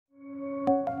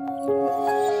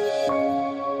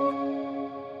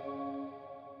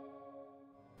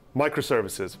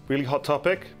Microservices, really hot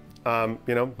topic.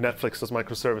 Netflix does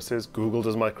microservices, Google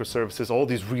does microservices, all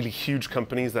these really huge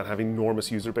companies that have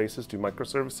enormous user bases do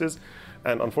microservices.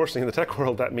 And unfortunately in the tech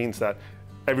world, that means that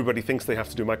everybody thinks they have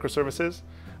to do microservices.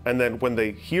 And then when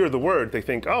they hear the word, they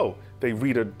think, oh, they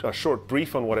read a short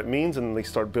brief on what it means and then they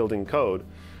start building code.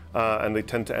 And they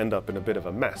tend to end up in a bit of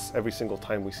a mess. Every single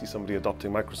time we see somebody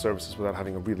adopting microservices without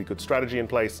having a really good strategy in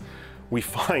place, we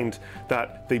find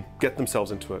that they get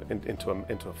themselves into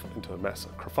a mess, a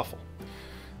kerfuffle.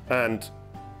 And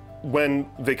when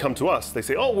they come to us, they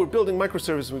say, oh, we're building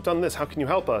microservices, we've done this, how can you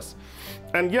help us?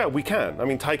 And yeah, we can. I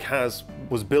mean, Tyke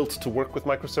was built to work with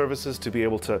microservices, to be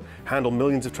able to handle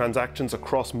millions of transactions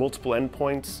across multiple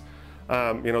endpoints.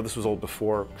 This was all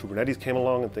before Kubernetes came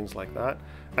along and things like that.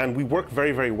 And we work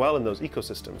very, very well in those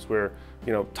ecosystems where,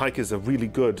 Tyke is a really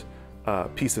good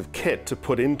piece of kit to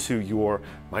put into your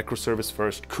microservice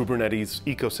first Kubernetes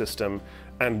ecosystem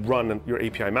and run your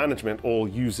API management all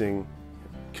using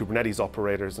Kubernetes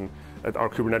operators and our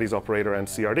Kubernetes operator and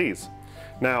CRDs.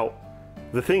 Now,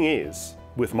 the thing is,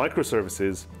 with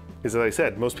microservices, is as I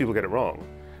said, most people get it wrong.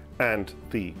 And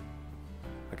the,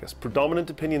 I guess, predominant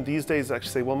opinion these days is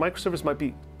actually say, well, microservice might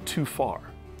be too far.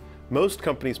 Most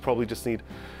companies probably just need,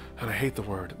 and I hate the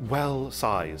word,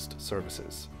 well-sized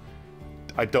services.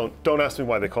 Don't ask me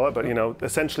why they call it, but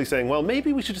essentially saying, well,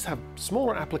 maybe we should just have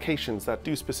smaller applications that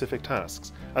do specific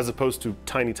tasks, as opposed to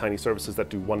tiny, tiny services that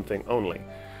do one thing only.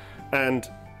 And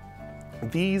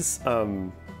this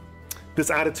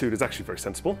attitude is actually very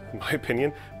sensible, in my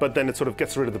opinion, but then it sort of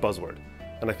gets rid of the buzzword.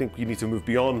 And I think you need to move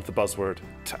beyond the buzzword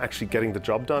to actually getting the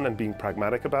job done and being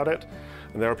pragmatic about it.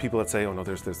 And there are people that say, oh no,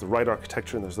 there's the right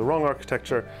architecture and there's the wrong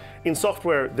architecture. In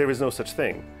software, there is no such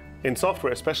thing. In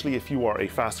software, especially if you are a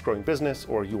fast-growing business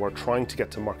or you are trying to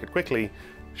get to market quickly,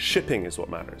 shipping is what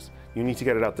matters. You need to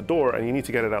get it out the door, and you need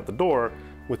to get it out the door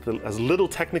with as little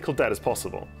technical debt as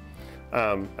possible.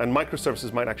 And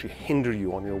microservices might actually hinder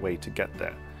you on your way to get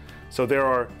there. So there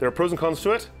are pros and cons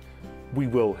to it. We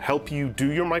will help you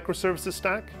do your microservices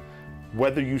stack.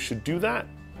 Whether you should do that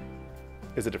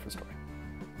is a different story.